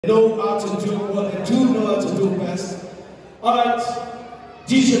Know how to do what they do know how to do best. Alright,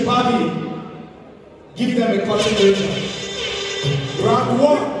 DJ Bobby, give them a concentration. Round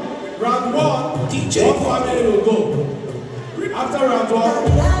one, DJ. One family will go. After round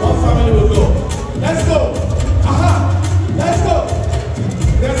one family will go. Let's go. Aha, let's go.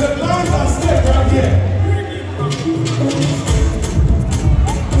 There's a line and step right here.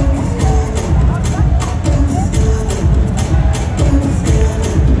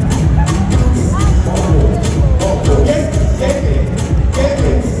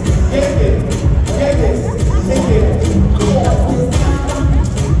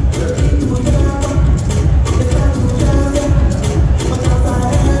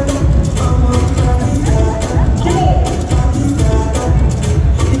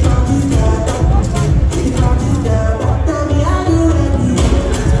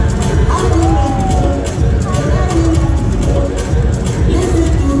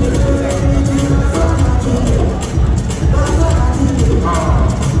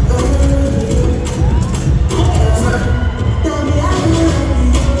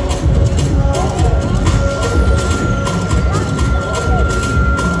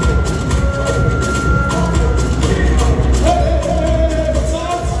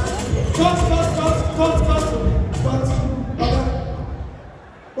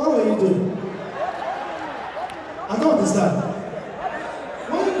 I don't understand.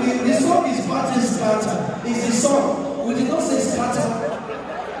 When the song is party starter, it's the song. We did not say scatter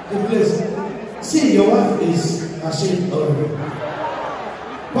the place. See, your wife is ashamed already.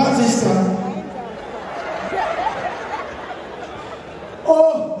 Party starter.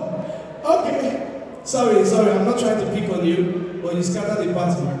 Oh, okay. Sorry, I'm not trying to pick on you, but you scatter the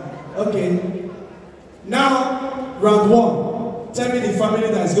party. Okay. Now, round one. Tell me the family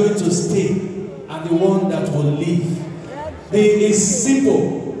that is going to stay and the one that will leave. It's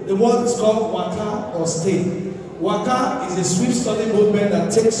simple. The word is called waka or stay. Waka is a swift sudden movement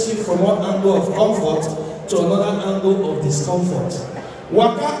that takes you from one angle of comfort to another angle of discomfort.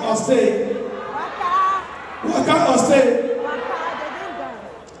 Waka or stay? Waka or stay?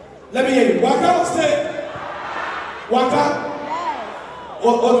 Let me hear you. Waka or stay? Waka?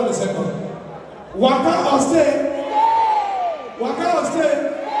 Oh, hold on a second. Waka or stay? Waka or stay?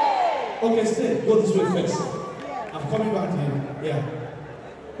 Okay, stay. Go this way first. I'm coming back here. Yeah.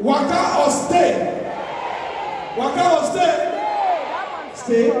 Waka or stay? Waka or stay?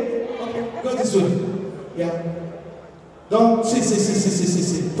 Stay? Okay, go this way. Yeah. Don't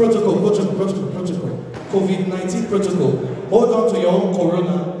see. Protocol. COVID-19 protocol. Hold on to your own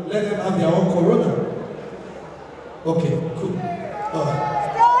corona. Let them have their own corona. Okay, cool.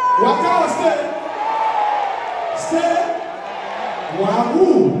 Waka or stay? Stay?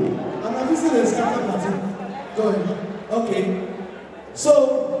 Wahoo! And I visited the scatter party. Go ahead. Okay. So,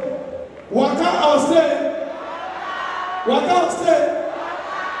 waka or stay? Waka or stay?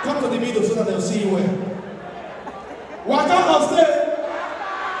 Come to the middle so that they'll see you well. Waka or stay?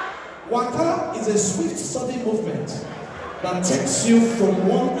 Waka is a swift, sudden movement that takes you from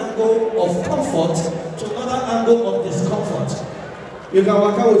one angle of comfort to another angle of discomfort. You can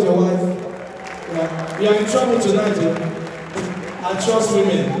waka with your wife. Yeah. You are in trouble tonight. I trust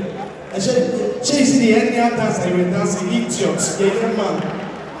women. I said, chase the any dance I will dance, idiots, the young man.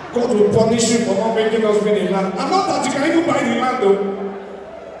 God will punish you for not making us win the land. I'm not that you can even buy the land though.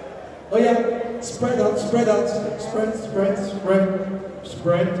 Oh yeah, spread out.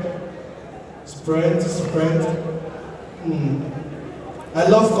 I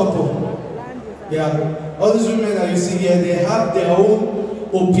love couple. Yeah, all these women that you see here, they have their own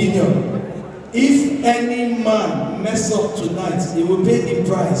opinion. If any man mess up tonight, he will pay the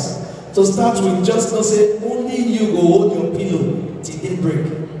price. To start with, just don't say, only you go hold your pillow till daybreak.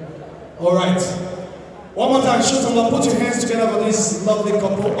 Alright. One more time, shoot them up. Put your hands together for this lovely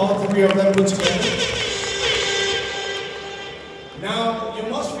couple. All three of them put together. Now, you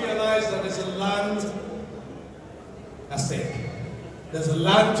must realize that there's a land at stake. There's a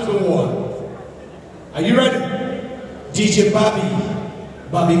land to the water. Are you ready? DJ Bobby.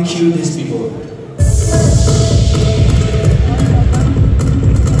 Barbecue these people.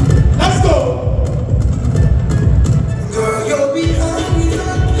 Let's go! Girl, you're behind me.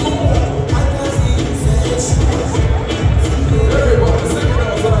 I can see you sense. Everybody sing it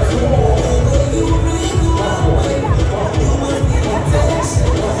out like you bring you away. You must be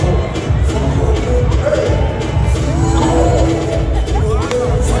attention. Let's go.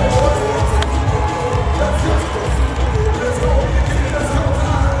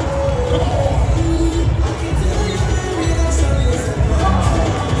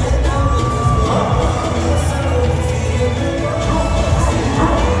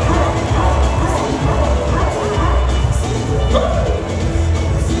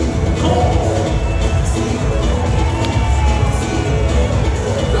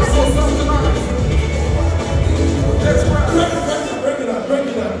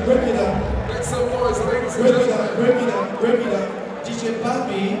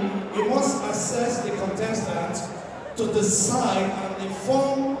 be, you must assess the contestant to decide and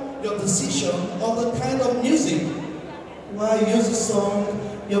inform your decision of the kind of music. While you use the song,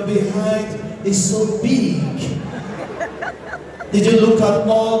 your behind is so big. Did you look at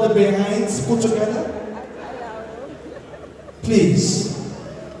all the behinds put together? Please.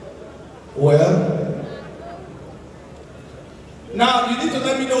 Well, now you need to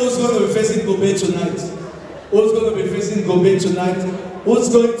let me know who's going to be facing Gobe tonight. Who's going to be facing Gobe tonight? Who's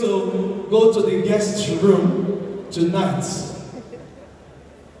going to go to the guest room tonight?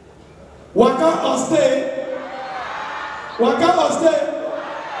 Waka or stay? Waka or stay?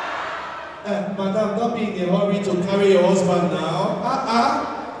 Madam, don't be in a hurry to carry your husband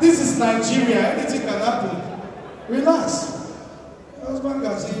now. This is Nigeria. Anything can happen. Relax. Your husband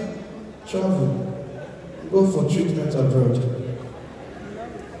can see travel. Go for treatment abroad.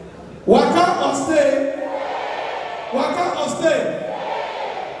 Waka or stay? Waka or stay?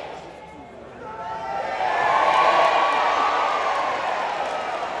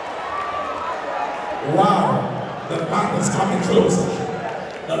 Wow, the land is coming closer.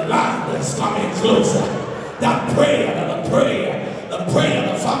 The land is coming closer. That prayer, the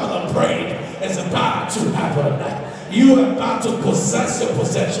prayer the Father prayed is about to happen. You are about to possess your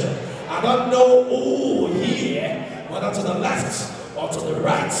possession. I don't know who here, whether to the left or to the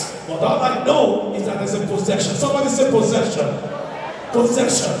right, but all I know is that there's a possession. Somebody say possession.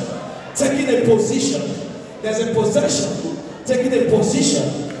 Possession. Taking a position. There's a possession. Taking a position,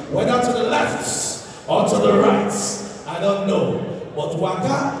 whether to the left or to the right. I don't know. But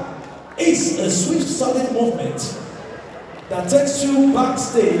Waka is a swift, sudden movement that takes you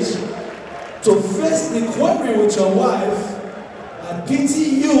backstage to face the query with your wife and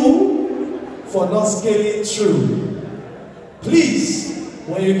pity you for not scaling through. Please,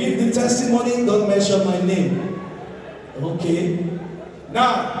 when you give the testimony, don't mention my name. Okay?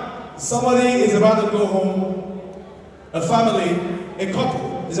 Now, somebody is about to go home, a family, a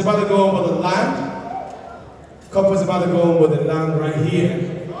couple is about to go home with the land. Couple is about to go home with the land right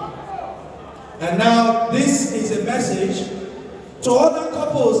here. And now, this is a message to other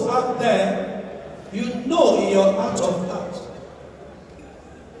couples out there. You know in your heart of heart,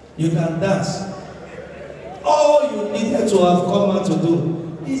 you can dance. All you needed to have come out to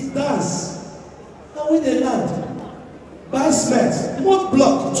do is dance. And win the land. Buy cement. One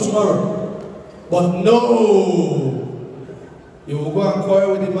block tomorrow. But no. You will go and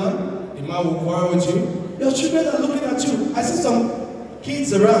quarrel with the man will quarrel with you. Your children are looking at you. I see some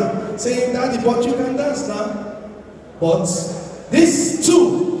kids around saying, Daddy, but you can dance now. But this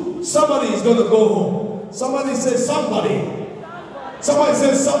too, somebody is going to go home. Somebody says somebody. Somebody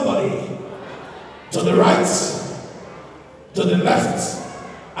says somebody. To the right, to the left.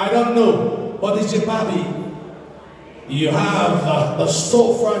 I don't know. But it's your body. You have the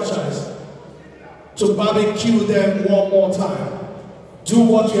Store franchise to barbecue them one more time. Do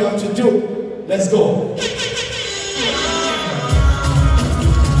what you have to do. Let's go.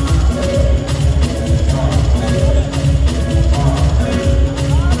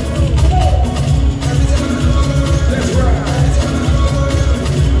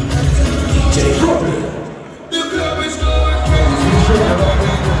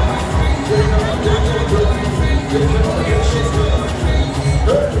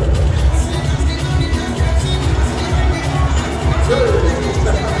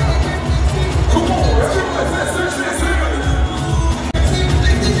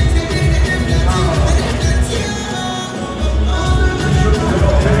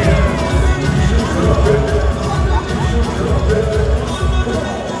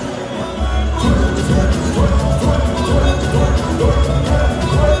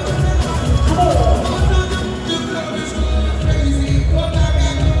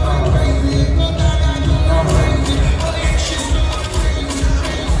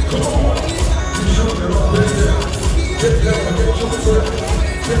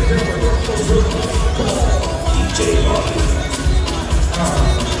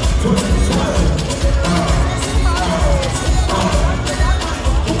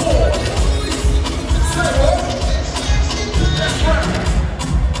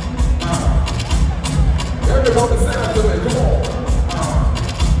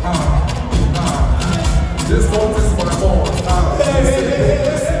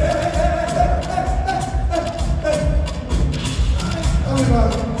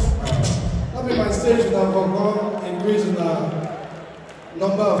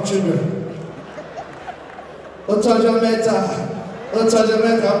 Number of children.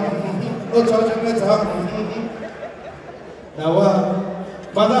 Now,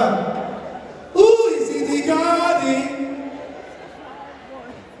 madam, who is in the garden?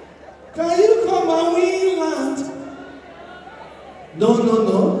 No, no,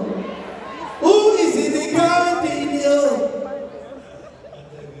 no. Who is in the garden?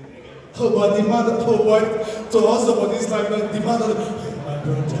 Oh, but the man, oh boy, to us about this life, the man, my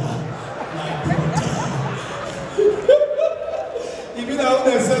brother. Even out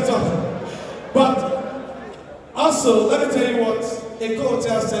there set up. But also, let me tell you what a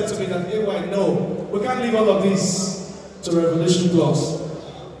co-hotel said to me that, hey, why no, we can't leave all of this to Revolution Plus.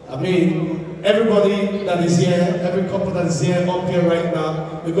 I mean, everybody that is here, every couple that is here, up here right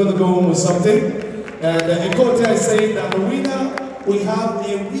now, we're going to go home with something. And a co-hotel is saying that the winner will have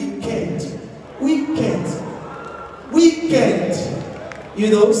a weekend, you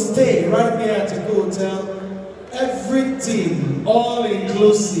know, stay right here at the co-hotel. Everything, all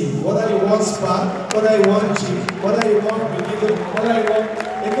inclusive. Whether you want spa, whether you want gym, whether you want bikini, whether you want,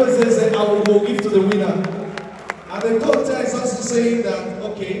 because they say I will go give to the winner. And the doctor is also saying that,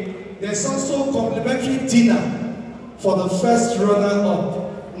 okay, there's also complimentary dinner for the first runner-up.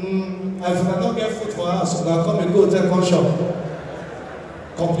 If I don't get food for us, so I'll come and go to the shop.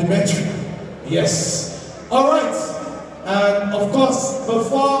 Complimentary, yes. All right, and of course,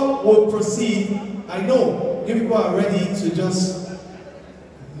 before we proceed, I know you people are ready to just.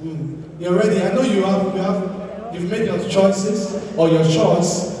 You're ready. I know you've made your choices or your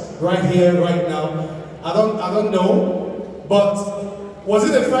choice right here, right now. I don't know, but was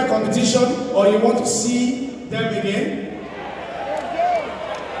it a fair competition or you want to see them again?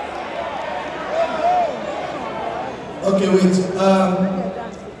 Okay, wait.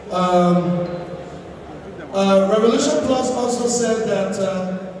 Revolution Plus also said that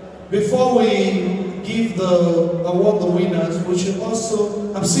before we give the award the winners, we should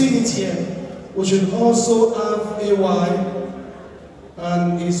also, I'm seeing it here, we should also have AY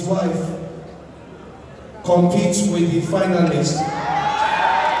and his wife compete with the finalists.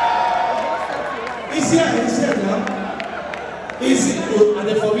 He's here now. And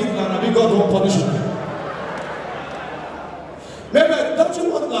they forbid land, I mean God won't punish him. Maybe, don't you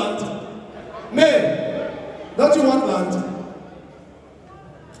want land? May, don't you want land?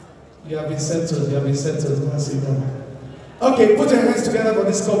 You have been settled, you have been settled. Go and sit down. Okay, put your hands together for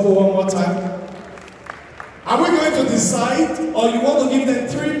this couple one more time. Are we going to decide, or you want to give them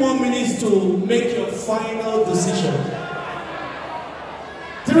 3 more minutes to make your final decision?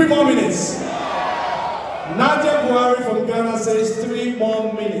 3 more minutes. Nadia Buhari from Ghana says 3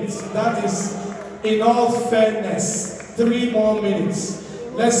 more minutes. That is, in all fairness, 3 more minutes.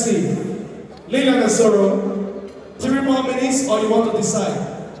 Let's see. Lilian Asoro, 3 more minutes, or you want to decide?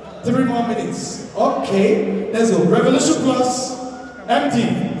 3 more minutes. Okay, let's go. Revolution Plus, empty.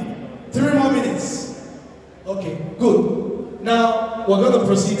 3 more minutes. Okay, good. Now, we're going to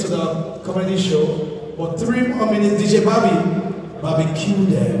proceed to the comedy show. But 3 more minutes, DJ barbecue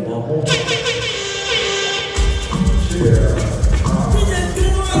them or more.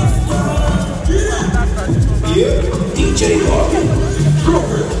 Yeah, DJ Bobby.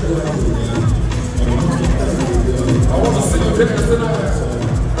 I want to sing a picture tonight.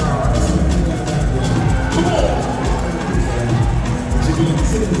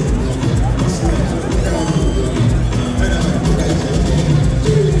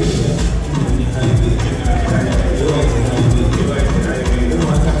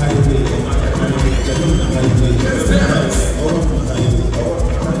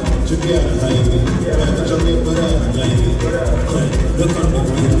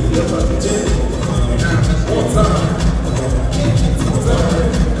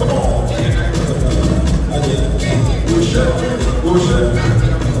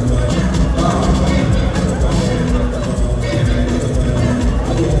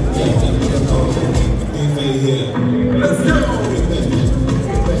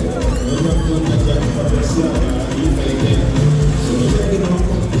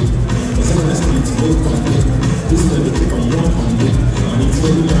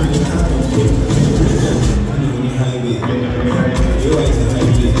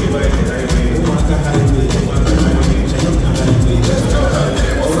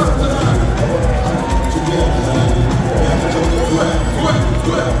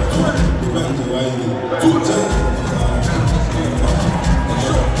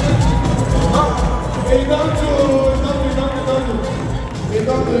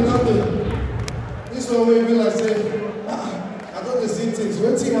 This one way will I say, I don't see things.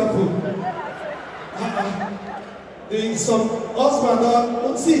 What thing happen? Some husband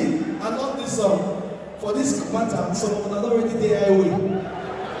don't see. I love this song. For this matter, some of them are already there anyway.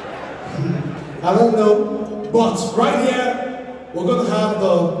 I don't know. But right here, we're going to have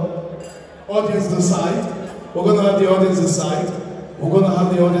the audience decide. We're going to have the audience decide. We're going to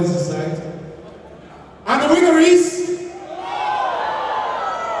have the audience decide. And the winner is...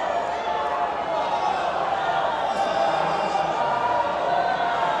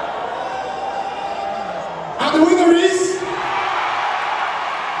 And the winner is...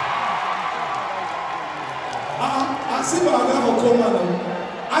 I see my other for Coleman.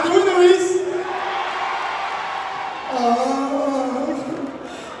 And the winner is...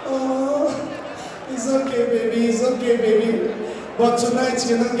 It's okay, baby. It's okay, baby. But tonight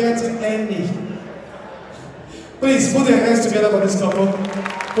you're not getting any. Please put your hands together for this couple.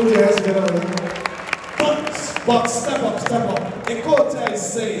 Put your hands together for them. But step up, step up. The quota is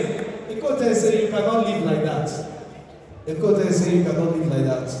saying you cannot live like that. The quota is saying you cannot live like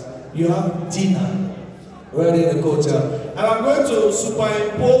that. You have dinner ready in the hotel. And I'm going to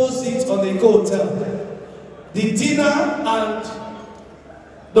superimpose it on the hotel. The dinner and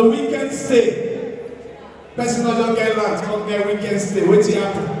the weekend stay. Person not just get land, come get weekend stay. Wait till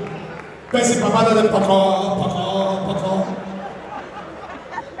happen. Person papa doesn't paka.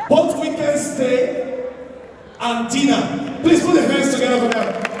 Both weekend stay and dinner. Please put your hands together for them.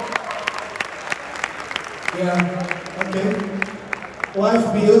 Yeah, okay. Wife,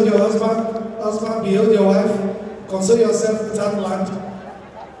 behold your husband. Husband, behold your wife. Console yourself with that land.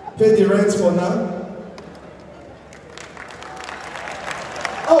 Pay the rent for now.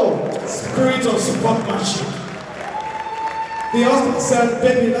 Oh, spirit of supermanship. The husband said,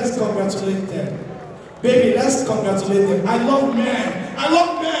 baby, let's congratulate them. Baby, let's congratulate them. I love men. I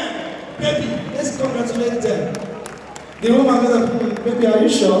love men. Baby, let's congratulate them. The woman said, baby, are you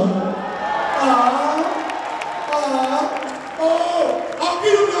sure? Oh, I'll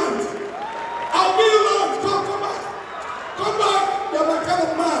give you land. I'll give you land. Come back. Come back. You're my kind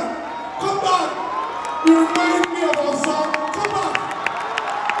of man. Come back. You remind me of our son. Come back.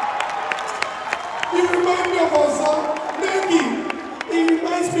 You remind me of our son. Lekki. He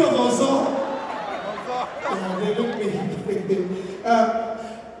reminds me of our son. They look me.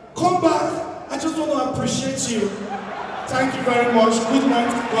 Come back. I just want to appreciate you. Thank you very much. Good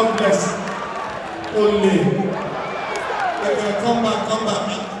night. God bless. Only. Come back, come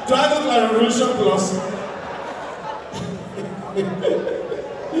back. Do I look like Revolution Plus?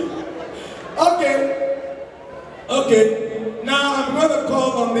 Okay. Now I'm going to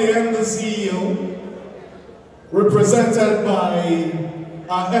call on the CEO, represented by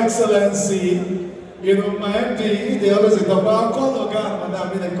Our Excellency. You know, my MD, they always say, but I'll call the guy,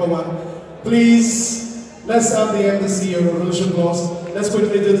 Madam, they come on. Please, let's have the MD of Revolution Plus. Let's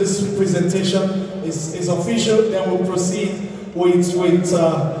quickly do this presentation. It's official, then we'll proceed with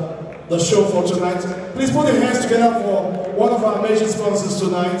the show for tonight. Please put your hands together for one of our major sponsors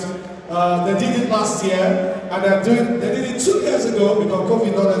tonight. They did it last year, and they did it 2 years ago because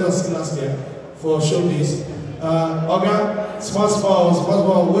COVID not let us in last year for showbiz. Oga,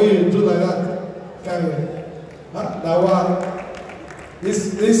 small, what you do like that? Carry. Now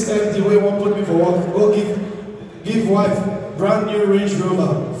this MD way won't put me for work. Go give wife brand new Range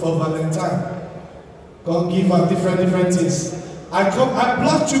Rover for Valentine. Go give her different things. I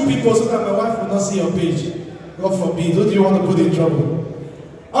block 2 people so that my wife will not see your page. God forbid. Who do you want to put in trouble?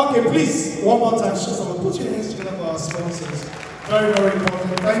 Okay, please, one more time. Put your hands together for our sponsors. Very, very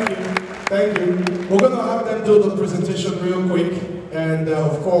important. Thank you. We're going to have them do the presentation real quick. And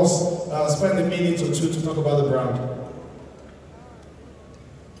of course, spend a minute or 2 to talk about the brand.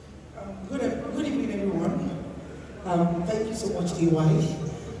 Good evening, everyone. Thank you so much, AY.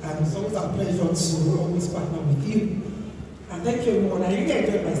 And it's always a pleasure to always partner with you. And thank you, everyone. I really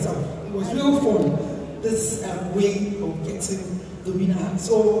enjoyed myself. It was real fun, this way of getting the winner.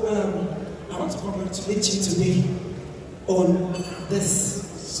 So I want to congratulate you today on this.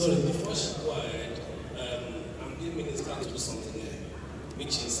 Sorry, before she go ahead, I'm giving Minister to do something there,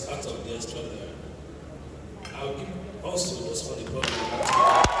 which is out of the extra there. I'll give also just for the problem.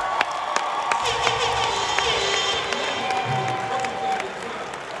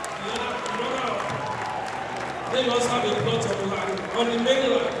 They also have a plot of land on the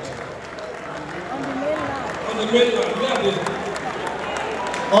mainland. On the mainland, where are they?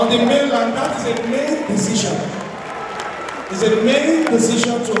 On the mainland, that is a main decision. It's a main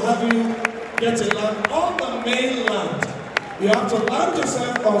decision to have you get a land on the mainland. You have to land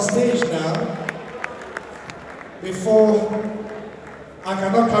yourself on stage now before I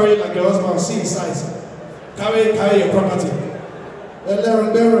cannot carry like your husband, see his size. Carry your property.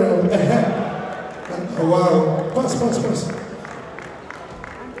 Oh wow. Pass.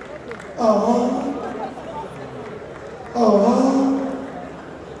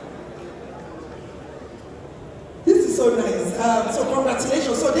 This is so nice. So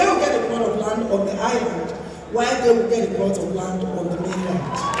congratulations. So they will get a plot of land on the island, while they will get a plot of land on the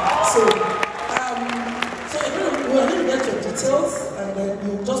mainland. So we're going to get your details, and then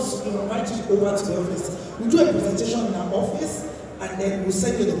we'll just invite you over to the office. We'll do a presentation in our office, and then we'll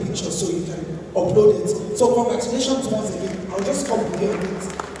send you the picture so you can upload it. So congratulations once again. I'll just come here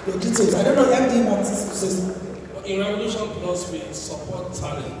with your details. I don't know if MD wants to say something. In Revolution Plus, we support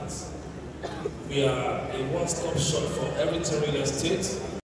talent. We are a one-stop shop for everything real estate.